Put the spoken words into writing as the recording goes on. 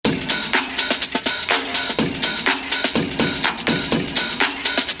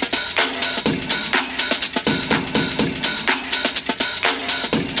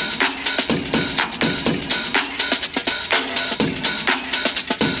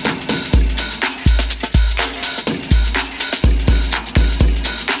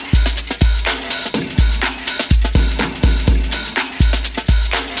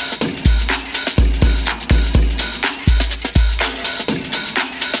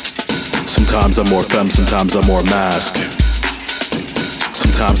Sometimes I'm more femme, sometimes I'm more masc.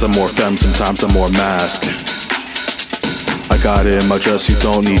 Sometimes I'm more femme, sometimes I'm more masc. I got it in my dress, you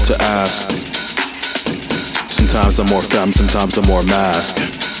don't need to ask. Sometimes I'm more femme, sometimes I'm more masc.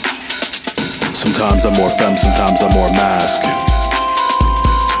 Sometimes I'm more femme, sometimes I'm more masc.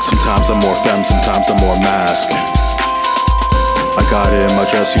 Sometimes I'm more femme, sometimes I'm more masc. I got it in my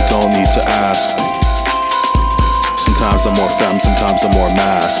dress, you don't need to ask. Sometimes I'm more femme, sometimes I'm more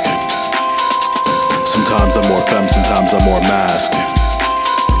masc. Sometimes I'm more femme, sometimes I'm more masc.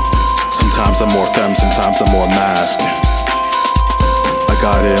 Sometimes I'm more femme, sometimes I'm more masc. I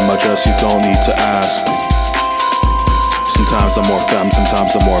got it in my dress, you don't need to ask. Sometimes I'm more femme,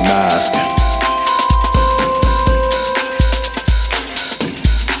 sometimes I'm more masc.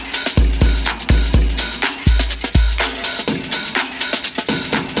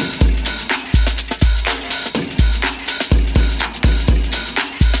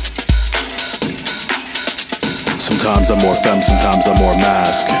 Sometimes I'm more femme, sometimes I'm more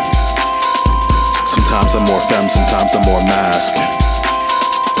masc. Sometimes I'm more femme, sometimes I'm more masc.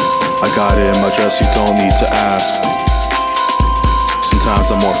 I got it in my dress, you don't need to ask.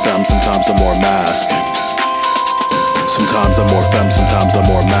 Sometimes I'm more femme, sometimes I'm more masc. Sometimes I'm more femme, sometimes I'm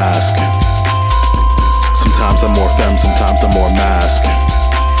more masc. Sometimes I'm more femme, sometimes I'm more masc.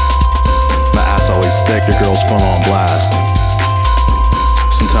 My ass always thick, your girl's front on blast.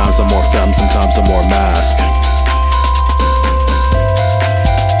 Sometimes I'm more femme, sometimes I'm more masc.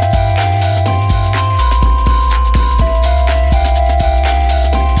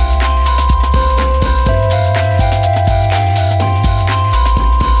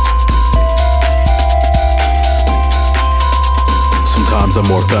 Sometimes I'm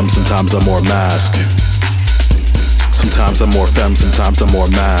more femme, sometimes I'm more masc. Sometimes I'm more femme, sometimes I'm more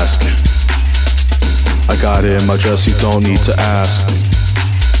masc. I got it in my dress, you don't need to ask.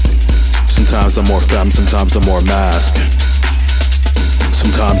 Sometimes I'm more femme, sometimes I'm more masc.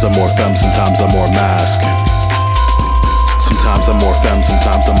 Sometimes I'm more femme, sometimes I'm more masc. Sometimes I'm more femme,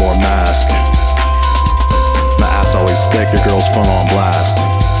 sometimes I'm more masc. My ass always thick, your girl's front on blast.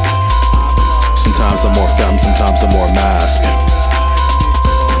 Sometimes I'm more femme, sometimes I'm more masc.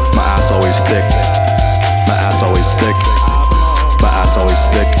 My ass always thick. My ass always thick. My ass always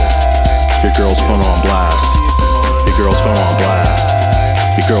thick. Your girl's front on blast. Your girl's front on blast.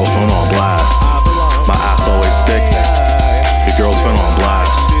 Your girl's front on blast. My ass always thick. Your girl's front on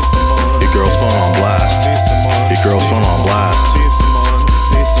blast. Your girl's front on blast. Your girl's front on blast.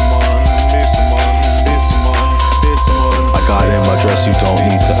 I got it in my dress, you don't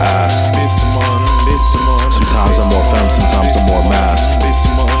need to ask. Sometimes I'm more femme, sometimes I'm more masc.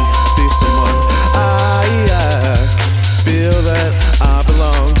 I feel that